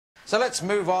So let's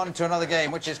move on to another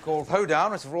game, which is called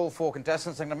Hoedown. It's for all 4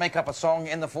 contestants. I'm going to make up a song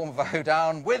in the form of a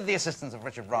hoedown with the assistance of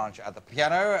Richard Branch at the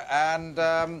piano and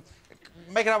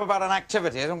make it up about an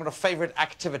activity. I've got a favourite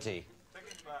activity.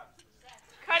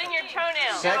 Cutting your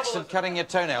toenails. Sex and cutting your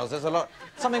toenails. There's a lot,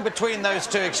 something between those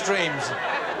 2 extremes.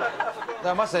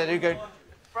 Though I must say,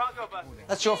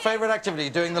 that's your favourite activity,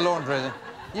 doing the laundry.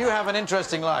 You have an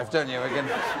interesting life, don't you? Again,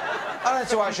 I don't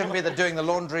see why I shouldn't be doing the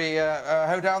laundry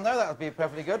hoedown, though. That would be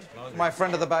perfectly good. My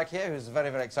friend at the back here, who's very,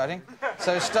 very exciting.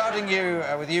 So starting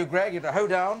with you, Greg, you're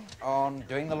hoedown on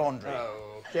doing the laundry.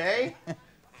 Okay.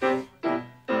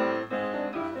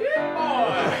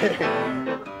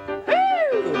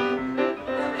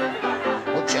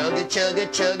 Chugga,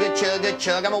 chugga, chugga,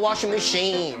 chug, I'm a washing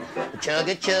machine.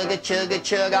 Chugga, chugga, chugga,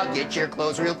 chug, I'll get your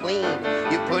clothes real clean.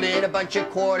 You put in a bunch of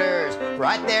quarters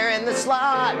right there in the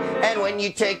slot, and when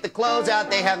you take the clothes out,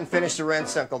 they haven't finished the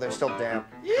rinse cycle, they're still damp.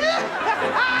 Yeah!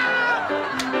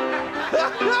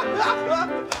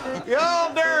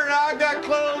 Y'all darn, I got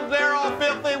clothes there all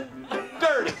filthy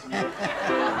dirty.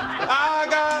 I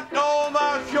got all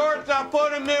my shorts, I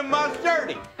put them in my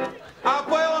skirty. I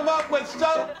fill them up with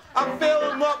soap, I fill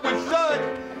them up with suds.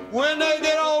 When they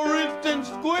get all rinsed and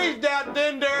squeezed out,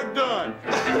 then they're done.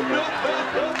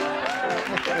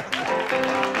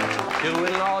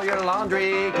 Doing all your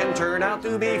laundry can turn out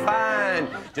to be fine.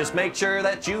 Just make sure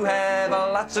that you have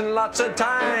lots and lots of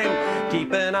time.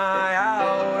 Keep an eye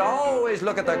out, always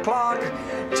look at the clock.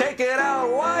 Check it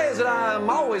out, why is it I'm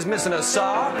always missing a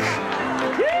sock?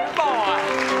 Yeah, boy!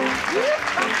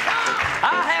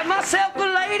 I have myself a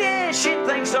lady, she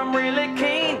thinks I'm really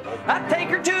keen. I take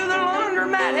her to the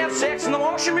laundromat, have sex in the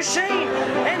washing machine.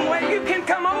 And when you can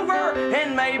come over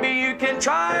and maybe you can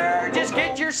try her, just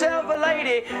get yourself a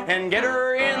lady and get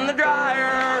her in the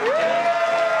dryer.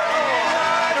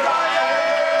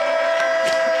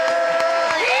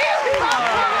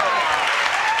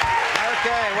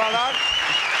 Okay, well done.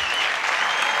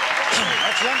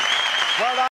 Excellent. Well done.